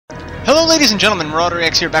Hello ladies and gentlemen,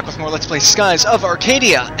 MarauderEX here, back with more Let's Play Skies of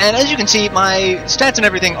Arcadia, and as you can see, my stats and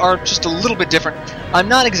everything are just a little bit different. I'm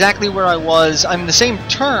not exactly where I was, I'm in the same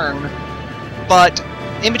turn, but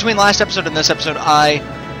in between last episode and this episode, I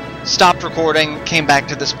stopped recording, came back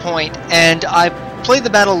to this point, and I played the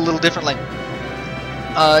battle a little differently.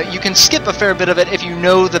 You can skip a fair bit of it if you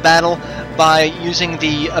know the battle by using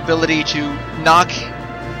the ability to knock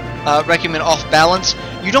recumen off balance.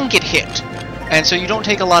 You don't get hit, and so you don't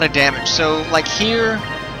take a lot of damage. So, like here,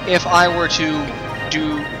 if I were to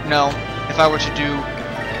do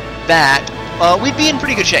that, we'd be in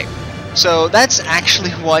pretty good shape. So that's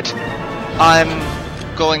actually what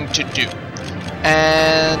I'm going to do.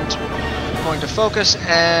 And I'm going to focus,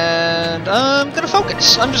 and I'm going to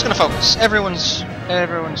focus. I'm just going to focus. Everyone's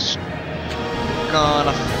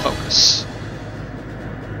gonna focus.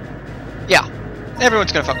 Yeah,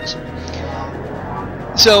 everyone's gonna focus.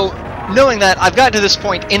 So, knowing that, I've gotten to this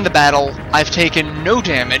point in the battle, I've taken no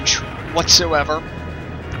damage whatsoever,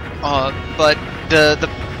 but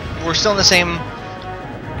we're still in the same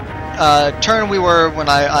turn we were when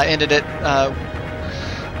I ended it.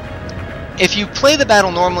 If you play the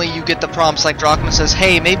battle normally, you get the prompts like Drachma says,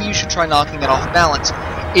 hey, maybe you should try knocking it off balance.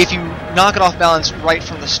 If you knock it off balance right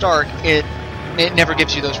from the start, it never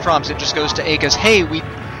gives you those prompts. It just goes to Aka's, hey,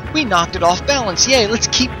 we knocked it off balance, yay, let's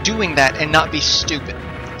keep doing that and not be stupid.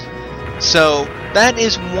 So that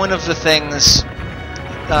is one of the things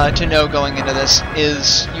to know going into this,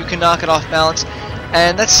 is you can knock it off balance,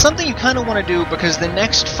 and that's something you kind of want to do because the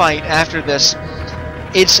next fight after this,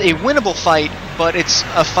 it's a winnable fight, but it's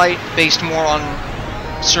a fight based more on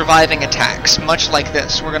surviving attacks, much like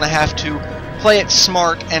this. We're going to have to play it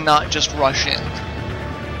smart and not just rush in.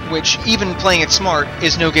 Which, even playing it smart,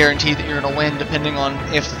 is no guarantee that you're going to win, depending on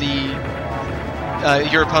if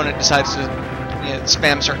your opponent decides to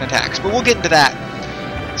spam certain attacks. But we'll get into that.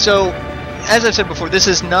 So, as I've said before, this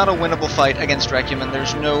is not a winnable fight against Recumen.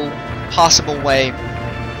 There's no possible way.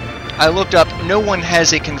 I looked up, no one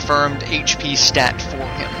has a confirmed HP stat for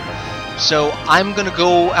him. So, I'm going to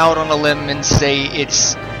go out on a limb and say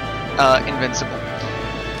it's invincible.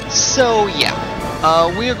 So,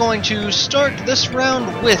 yeah, we are going to start this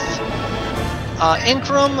round with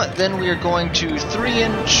Incrum, then we are going to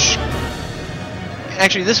 3-inch...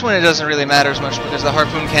 Actually, this one it doesn't really matter as much because the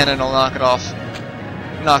harpoon cannon will knock it off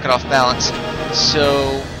balance.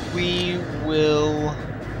 So, we will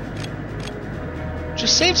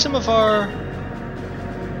just save some of our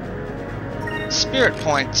spirit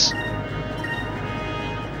points.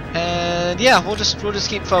 And yeah, we'll just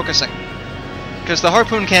keep focusing. Because the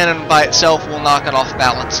harpoon cannon by itself will knock it off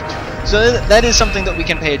balance. So that is something that we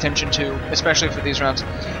can pay attention to, especially for these rounds.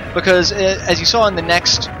 Because, as you saw in the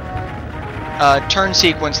next turn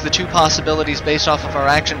sequence, the two possibilities based off of our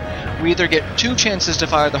action, we either get 2 chances to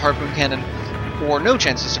fire the harpoon cannon, or no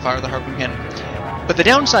chances to fire the harpoon cannon. But the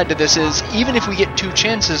downside to this is, even if we get 2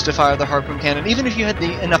 chances to fire the harpoon cannon, even if you had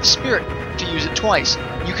enough spirit to use it twice,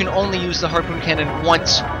 you can only use the harpoon cannon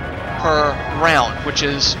once per round, which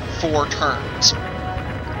is 4 turns.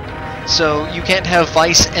 So you can't have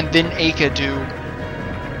Vice and then Aka do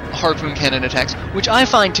harpoon cannon attacks, which I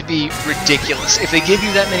find to be ridiculous. If they give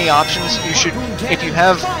you that many options, you should, if you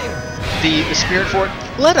have the spirit for it,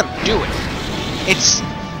 let them do it.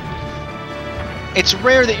 It's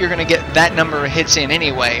rare that you're going to get that number of hits in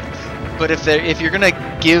anyway, but if you're going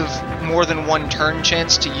to give more than 1 turn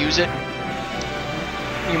chance to use it,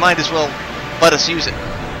 you might as well let us use it.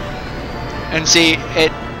 And see,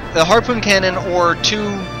 the harpoon cannon or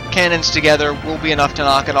 2 cannons together will be enough to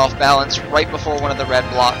knock it off balance right before one of the red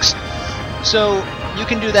blocks. So you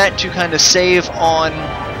can do that to kind of save on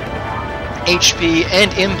HP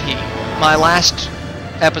and MP. My last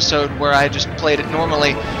episode where I just played it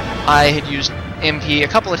normally, I had used MP a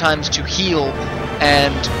couple of times to heal,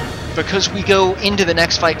 and because we go into the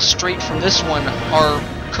next fight straight from this one, our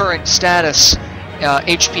current status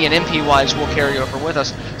HP and MP wise will carry over with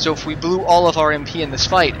us. So if we blew all of our MP in this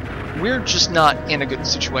fight, we're just not in a good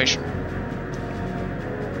situation.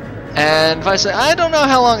 And if I say, I don't know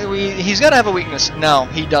how long he's got to have a weakness. No,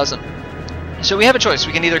 he doesn't. So we have a choice.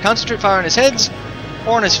 We can either concentrate fire on his heads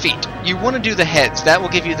or on his feet. You want to do the heads. That will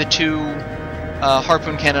give you the 2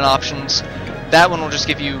 harpoon cannon options. That one will just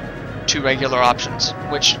give you 2 regular options,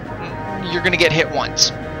 which you're going to get hit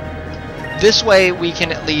once. This way we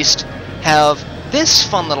can at least have this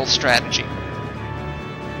fun little strategy.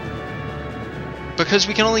 Because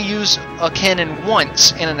we can only use a cannon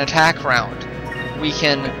once in an attack round, we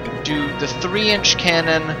can do the 3-inch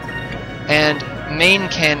cannon and main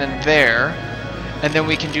cannon there, and then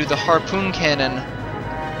we can do the harpoon cannon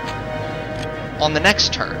on the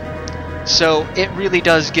next turn. So it really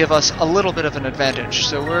does give us a little bit of an advantage.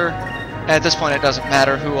 So we're, at this point it doesn't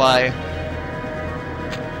matter who I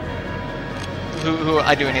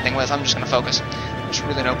do anything with. I'm just going to focus. There's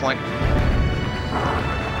really no point.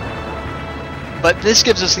 But this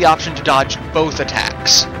gives us the option to dodge both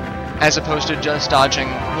attacks, as opposed to just dodging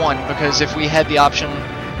one, because if we had the option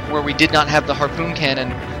where we did not have the harpoon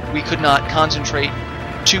cannon, we could not concentrate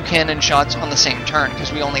 2 cannon shots on the same turn,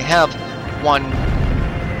 because we only have one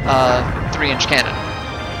 3-inch cannon.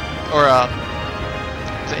 Or,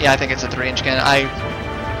 yeah, I think it's a 3-inch cannon.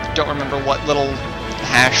 I don't remember what little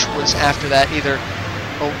hash was after that either.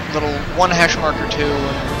 A little 1 hash marker 2,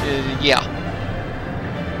 yeah.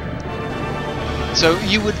 So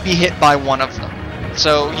you would be hit by one of them.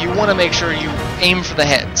 So you want to make sure you aim for the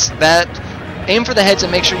heads. Aim for the heads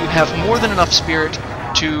and make sure you have more than enough spirit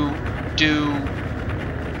to do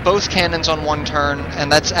both cannons on one turn,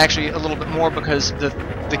 and that's actually a little bit more because the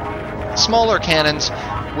smaller cannons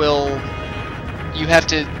you have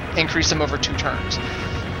to increase them over 2 turns.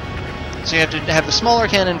 So you have to have the smaller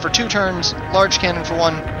cannon for 2 turns, large cannon for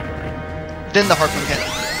 1, then the harpoon cannon.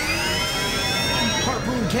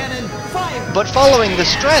 Harpoon cannon, fire! But following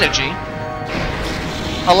this strategy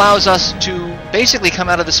allows us to basically come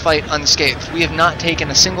out of this fight unscathed. We have not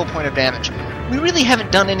taken a single point of damage. We really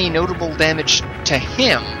haven't done any notable damage to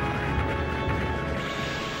him,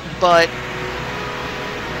 but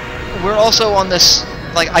we're also on this,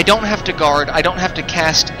 like, I don't have to guard, I don't have to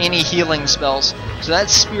cast any healing spells, so that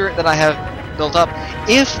spirit that I have built up,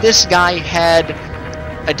 if this guy had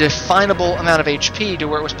a definable amount of HP to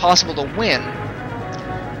where it was possible to win,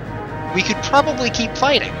 we could probably keep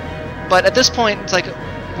fighting. But at this point, it's like,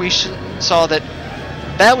 we saw that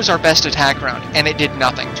that was our best attack round, and it did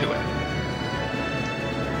nothing to it.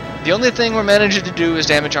 The only thing we're managing to do is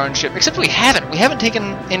damage our own ship, except we haven't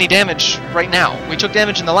taken any damage right now. We took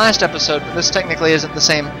damage in the last episode, but this technically isn't the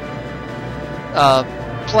same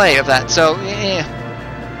play of that, so eh.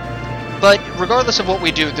 But regardless of what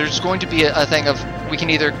we do, there's going to be a thing of we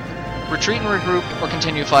can either retreat and regroup or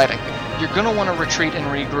continue fighting. You're going to want to retreat and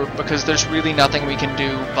regroup because there's really nothing we can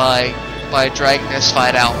do by dragging this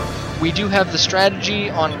fight out. We do have the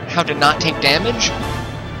strategy on how to not take damage,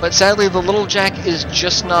 but sadly the little Jack is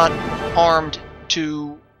just not armed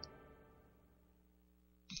to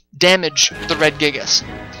damage the red gigas.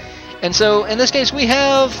 And so in this case we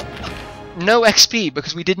have no XP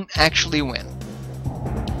because we didn't actually win.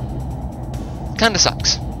 Kinda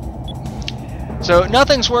sucks. So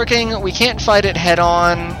nothing's working, we can't fight it head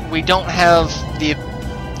on, we don't have the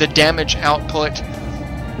damage output.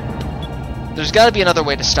 There's gotta be another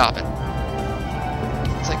way to stop it.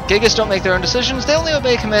 It's like, gigas don't make their own decisions, they only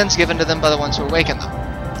obey commands given to them by the ones who awaken them.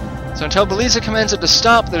 So until Belleza commands it to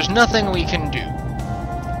stop, there's nothing we can do.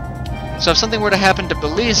 So if something were to happen to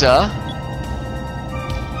Belleza...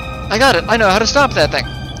 I got it, I know how to stop that thing.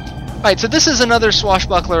 Alright, so this is another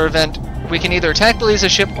swashbuckler event. We can either attack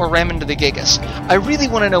Belleza's ship or ram into the gigas. I really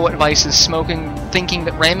want to know what Vice is smoking, thinking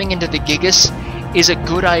that ramming into the gigas is a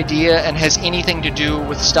good idea and has anything to do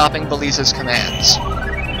with stopping Belleza's commands.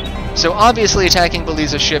 So obviously attacking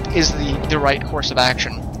Belleza's ship is the right course of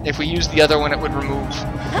action. If we use the other one, it would remove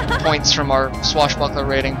points from our swashbuckler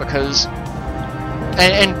rating because...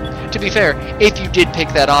 And to be fair, if you did pick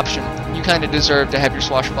that option, you kind of deserve to have your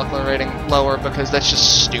swashbuckler rating lower because that's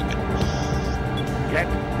just stupid. Get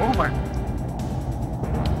moving.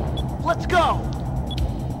 Let's go!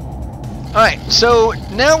 Alright, so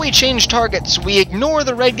now we change targets. We ignore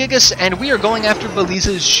the red gigas and we are going after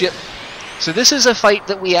Belleza's ship. So this is a fight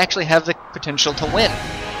that we actually have the potential to win.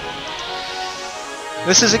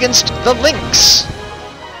 This is against the Lynx.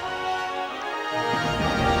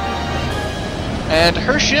 And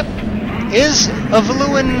her ship is a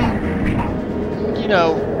Valuan, you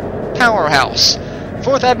know, powerhouse.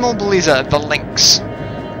 4th Admiral Belleza, the Lynx.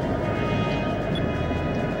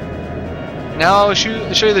 Now I'll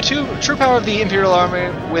show you the true power of the Imperial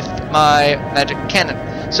Army with my magic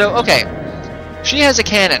cannon. So, okay, she has a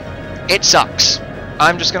cannon. It sucks.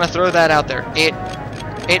 I'm just gonna throw that out there.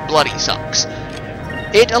 It bloody sucks.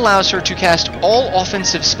 It allows her to cast all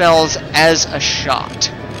offensive spells as a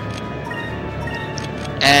shot.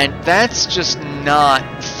 And that's just not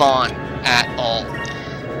fun at all.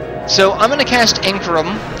 So I'm gonna cast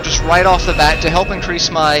Incrum just right off the bat to help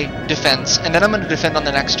increase my defense, and then I'm gonna defend on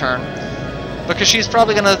the next turn. Because she's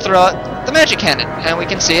probably going to throw out the magic cannon, and we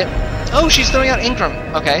can see it. Oh, she's throwing out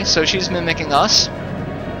Incrum. Okay, so she's mimicking us.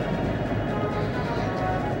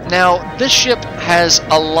 Now, this ship has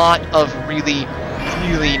a lot of really,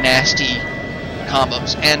 really nasty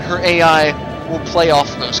combos, and her AI will play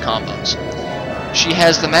off those combos. She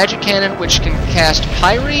has the magic cannon, which can cast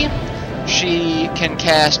Pyre. She can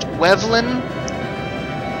cast Wevlin,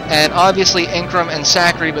 and obviously Incrum and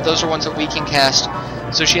Sacri, but those are ones that we can cast.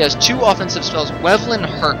 So she has 2 offensive spells. Wevlin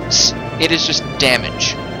hurts. It is just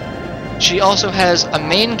damage. She also has a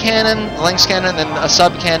main cannon, a lynx cannon, and a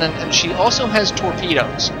sub-cannon, and she also has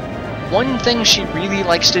torpedoes. One thing she really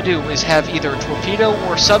likes to do is have either a torpedo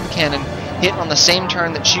or sub-cannon hit on the same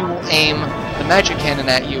turn that she will aim the magic cannon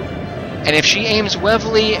at you. And if she aims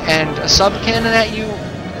Wevely and a sub-cannon at you,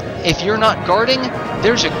 if you're not guarding,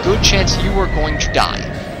 there's a good chance you are going to die.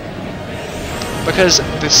 Because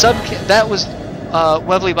the that was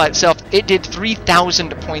Wevely by itself, it did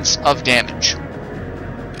 3,000 points of damage.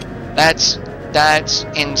 That's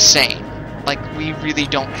insane. Like, we really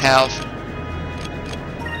don't have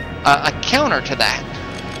a counter to that.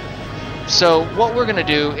 So what we're going to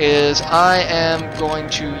do is I am going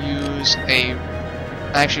to use a...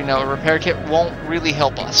 Actually, no, a repair kit won't really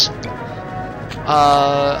help us.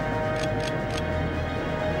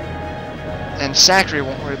 And Sacri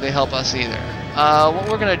won't really help us either. What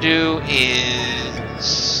we're going to do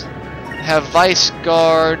is have Vice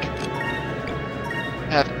Guard,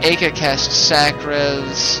 have Aka cast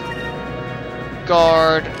Sacres,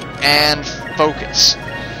 Guard, and Focus.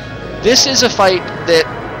 This is a fight that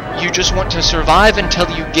you just want to survive until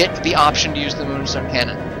you get the option to use the Moonstone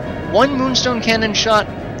Cannon. One Moonstone Cannon shot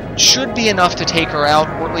should be enough to take her out,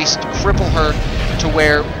 or at least cripple her to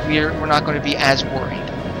where we're not going to be as worried.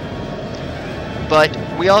 But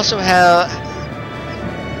we also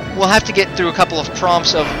we'll have to get through a couple of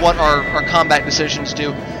prompts of what our combat decisions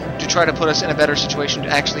do to try to put us in a better situation to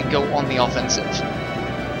actually go on the offensive.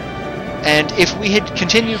 And if we had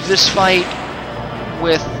continued this fight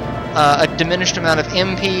with a diminished amount of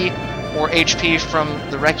MP or HP from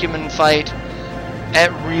the recumen fight,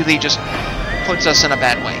 it really just puts us in a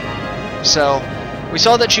bad way. So we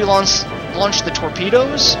saw that she launched the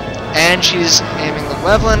torpedoes, and she's aiming the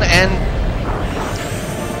Wevlin, and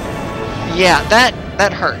yeah, that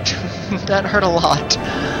hurt. That hurt a lot.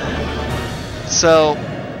 So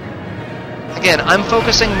again, I'm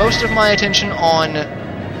focusing most of my attention on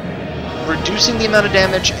reducing the amount of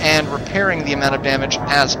damage and repairing the amount of damage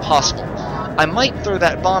as possible. I might throw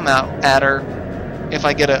that bomb out at her if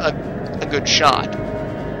I get a good shot.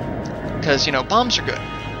 Because, you know, bombs are good.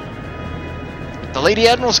 The Lady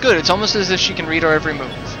Admiral's good. It's almost as if she can read our every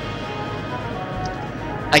move.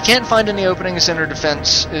 I can't find any openings in her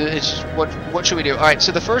defense. It's what should we do? Alright,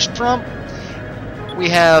 so the first prompt we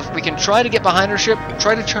can try to get behind her ship,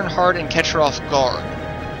 try to turn hard and catch her off guard.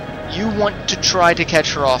 You want to try to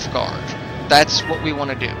catch her off guard. That's what we want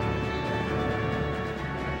to do.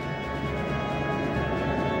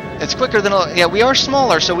 It's quicker than... Yeah, we are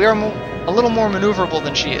smaller, so we are a little more maneuverable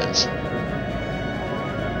than she is.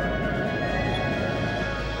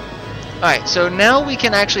 Alright, so now we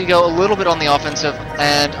can actually go a little bit on the offensive,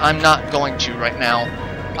 and I'm not going to right now.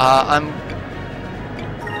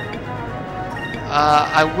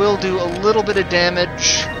 I will do a little bit of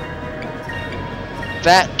damage.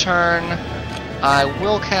 That turn, I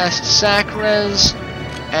will cast Sacres,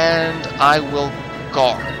 and I will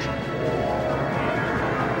guard.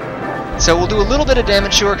 So we'll do a little bit of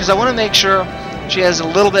damage to her, because I want to make sure she has a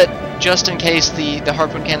little bit, just in case the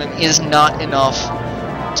Harpoon Cannon is not enough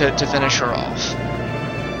to finish her off.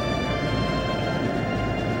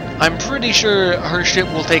 I'm pretty sure her ship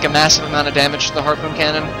will take a massive amount of damage to the Harpoon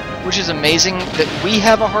Cannon, which is amazing that we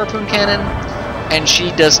have a Harpoon Cannon, and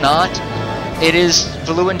she does not. It is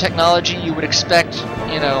Valuan technology. You would expect,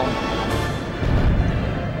 you know,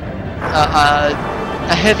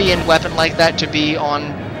 a heavy-end weapon like that to be on,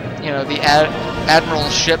 you know, the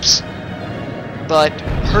Admiral's ships. But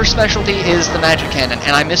her specialty is the magic cannon,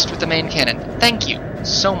 and I missed with the main cannon. Thank you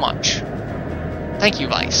so much. Thank you,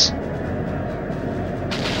 Vice.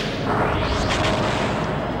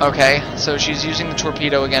 Okay, so she's using the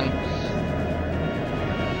torpedo again.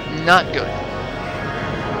 Not good.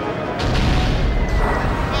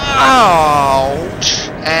 Ouch!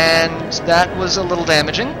 And that was a little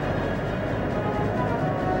damaging.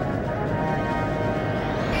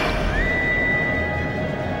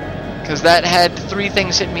 Because that had 3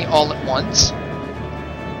 things hit me all at once.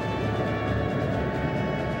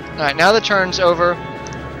 Alright, now the turn's over.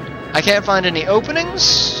 I can't find any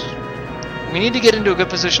openings. We need to get into a good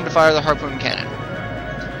position to fire the Harpoon Cannon.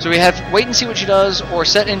 So we have wait and see what she does, or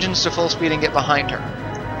set engines to full speed and get behind her.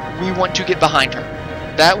 We want to get behind her.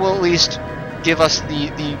 That will at least give us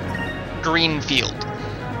the green field.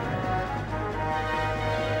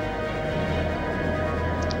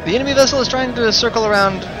 The enemy vessel is trying to circle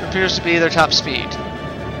around what appears to be their top speed.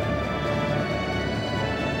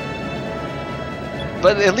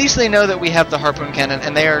 But at least they know that we have the harpoon cannon,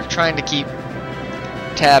 and they are trying to keep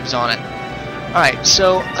tabs on it. Alright,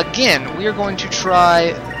 so again, we are going to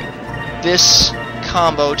try this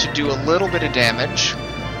combo to do a little bit of damage.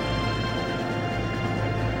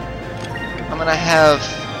 I'm going to have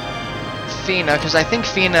Fina, because I think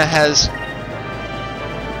Fina has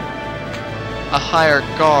a higher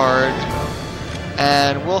guard,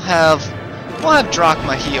 and we'll have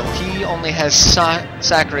Drachma heal. He only has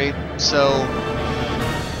Saccharate, so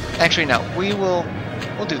actually no, we'll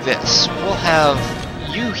do this. We'll have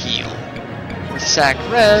you heal with Sac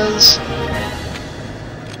Res.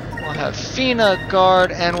 We'll have Fina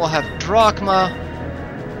guard, and we'll have Drachma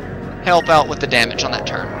help out with the damage on that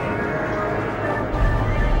turn.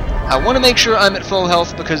 I want to make sure I'm at full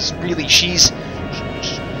health because really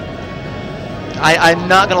I'm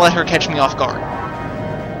not going to let her catch me off guard.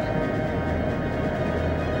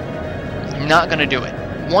 I'm not going to do it.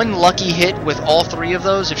 One lucky hit with all three of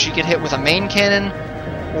those, if she could hit with a main cannon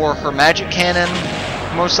or her magic cannon,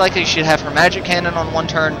 most likely she'd have her magic cannon on one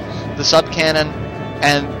turn, the sub cannon,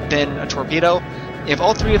 and then a torpedo. If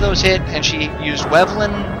all three of those hit and she used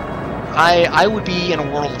Wevelin, I would be in a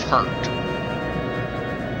world of hurt.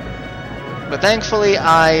 But thankfully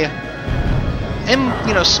I am,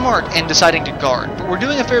 smart in deciding to guard. But we're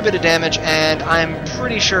doing a fair bit of damage, and I'm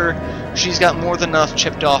pretty sure she's got more than enough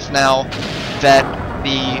chipped off now that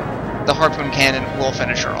the harpoon cannon will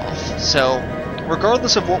finish her off. So,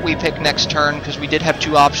 regardless of what we pick next turn, because we did have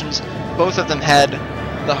two options, both of them had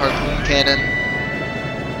the harpoon cannon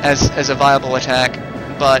as a viable attack.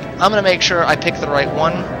 But I'm going to make sure I pick the right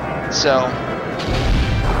one. So,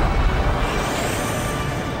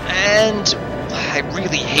 and I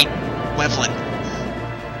really hate Wevelin.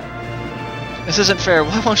 This isn't fair.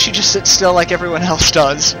 Why won't she just sit still like everyone else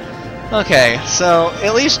does? Okay, so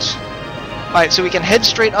at least... Alright, so we can head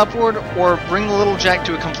straight upward or bring the little jack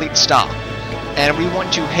to a complete stop. And we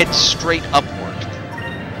want to head straight upward.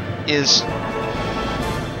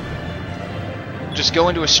 Just go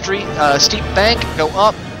into a steep bank, go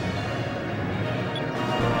up.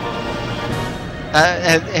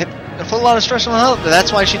 And put a lot of stress on her, but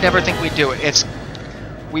that's why she'd never think we'd do it.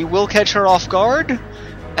 We will catch her off guard,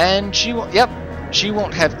 and she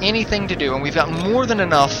won't have anything to do, and we've got more than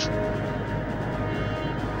enough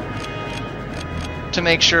to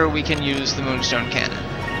make sure we can use the Moonstone Cannon.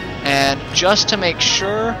 And just to make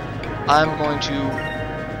sure, I'm going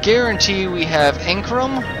to guarantee we have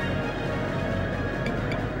Incrum,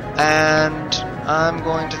 and I'm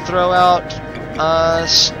going to throw out a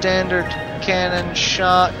standard cannon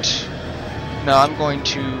shot. No, I'm going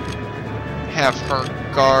to have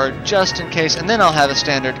her guard just in case, and then I'll have a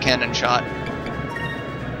standard cannon shot.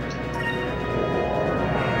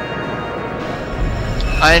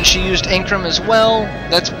 And she used Incrum as well.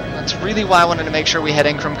 That's really why I wanted to make sure we had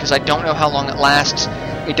Incrum, because I don't know how long it lasts.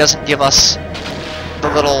 It doesn't give us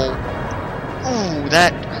the little... Ooh,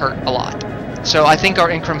 that hurt a lot. So I think our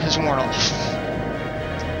Incrum has worn off.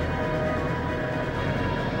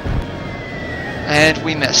 And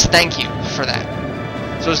we missed. Thank you for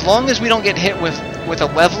that. So as long as we don't get hit with a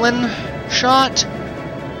Wevelin shot...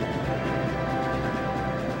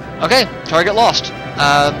 Okay, target lost.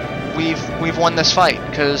 We've won this fight,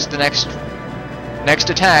 because the next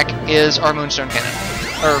attack is our Moonstone Cannon.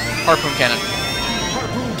 Or Harpoon Cannon.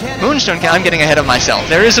 Moonstone Cannon, I'm getting ahead of myself.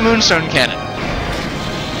 There is a Moonstone Cannon.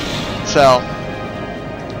 So...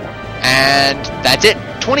 And that's it.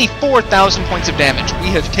 24,000 points of damage. We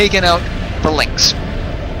have taken out the lynx.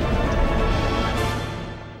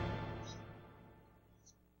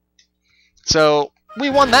 So, we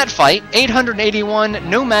won that fight. 881,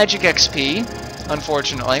 no magic XP,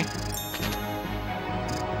 unfortunately.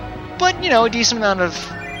 But, a decent amount of...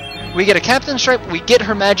 We get a Captain Stripe, we get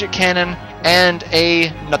her magic cannon, and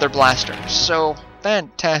another blaster. So,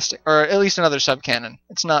 fantastic. Or at least another sub-cannon.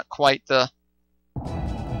 It's not quite the...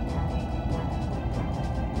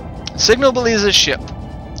 Signal Belieza's ship.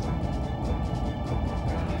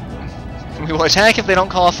 We will attack if they don't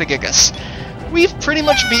call off the gigas. We've pretty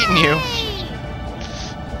much beaten you.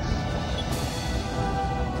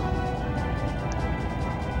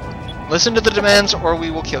 Listen to the demands or we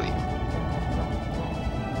will kill you.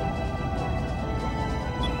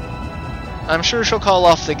 I'm sure she'll call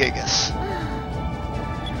off the gigas.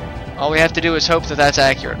 All we have to do is hope that that's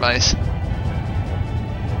accurate, Vice.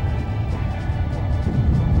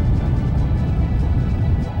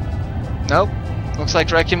 Nope. Looks like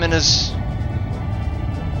recumen is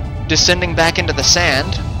descending back into the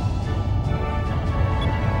sand.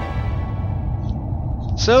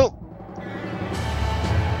 So,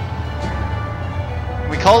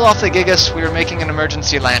 we called off the gigas, we were making an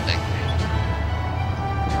emergency landing.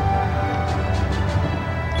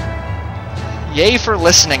 Yay for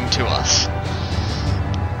listening to us.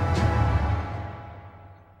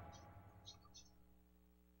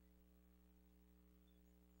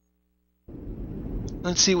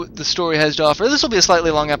 Let's see what the story has to offer. This will be a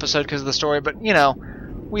slightly long episode because of the story, but, you know,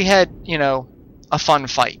 we had, you know, a fun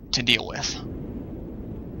fight to deal with.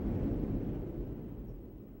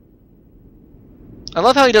 I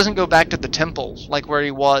love how he doesn't go back to the temple, like where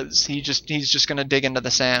he was. He's just gonna dig into the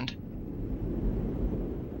sand.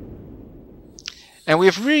 And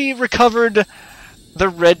we've recovered the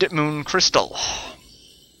red moon crystal.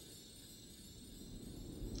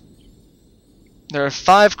 There are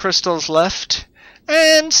 5 crystals left,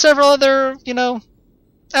 and several other, you know,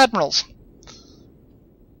 admirals.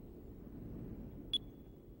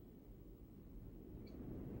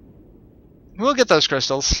 We'll get those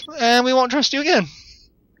crystals, and we won't trust you again.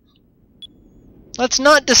 Let's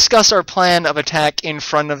not discuss our plan of attack in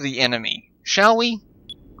front of the enemy, shall we?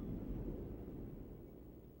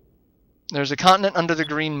 There's a continent under the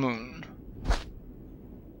green moon.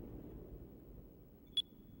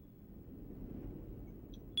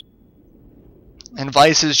 And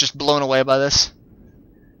Vice is just blown away by this.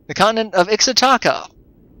 The continent of Ixataka.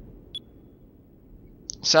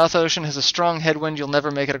 South Ocean has a strong headwind. You'll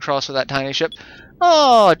never make it across with that tiny ship.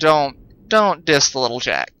 Oh, don't diss the little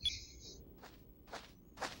Jack.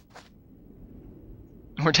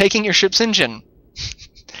 We're taking your ship's engine.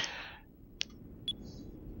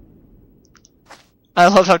 I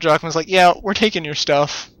love how Drachma's like, yeah, we're taking your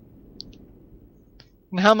stuff.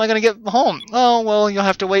 And how am I going to get home? Oh, well, you'll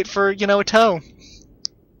have to wait for, you know, a tow.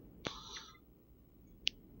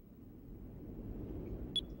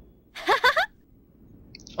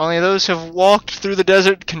 Only those who have walked through the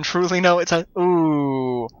desert can truly know it's a...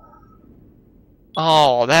 Ooh.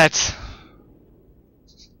 Oh, that's...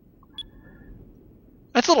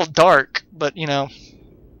 That's a little dark, but, you know...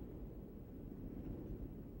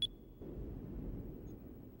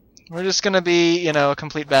 We're just gonna be, you know, a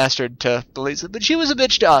complete bastard to Belleza. But she was a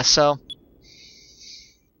bitch to us, so...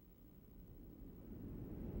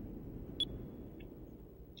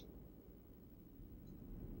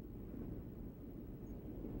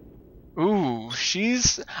 Ooh,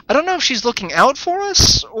 she's... I don't know if she's looking out for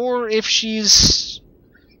us, or if she's...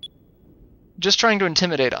 just trying to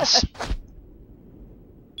intimidate us.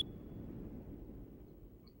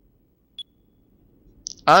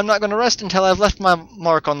 I'm not going to rest until I've left my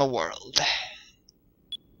mark on the world.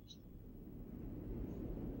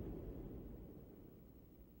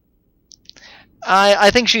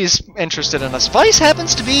 I think she's interested in us. Vice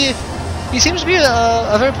happens to be... He seems to be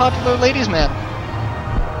a very popular ladies' man.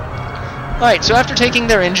 Alright, so after taking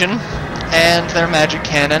their engine, and their magic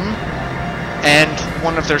cannon, and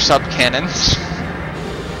one of their sub-cannons,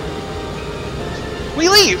 we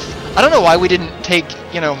leave! I don't know why we didn't take,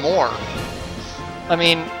 you know, more. I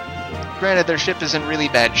mean, granted their ship is in really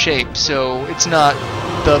bad shape, so it's not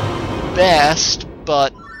the best,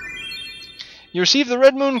 but... You receive the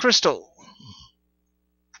Red Moon Crystal.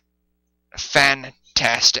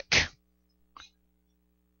 Fantastic.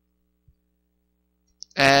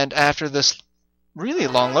 And after this really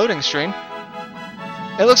long loading screen,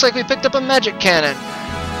 it looks like we picked up a magic cannon.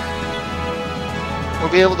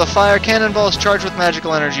 We'll be able to fire cannonballs charged with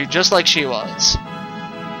magical energy, just like she was.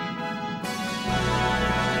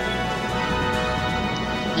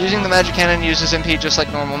 Using the magic cannon uses MP just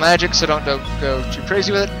like normal magic, so don't go too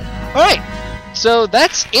crazy with it. Alright, so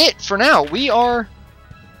that's it for now.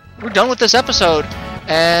 We're done with this episode,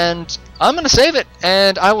 and I'm going to save it,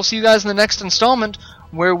 and I will see you guys in the next installment,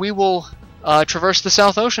 where we will traverse the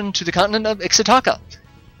South Ocean to the continent of Ixataka.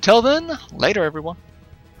 Till then, later everyone.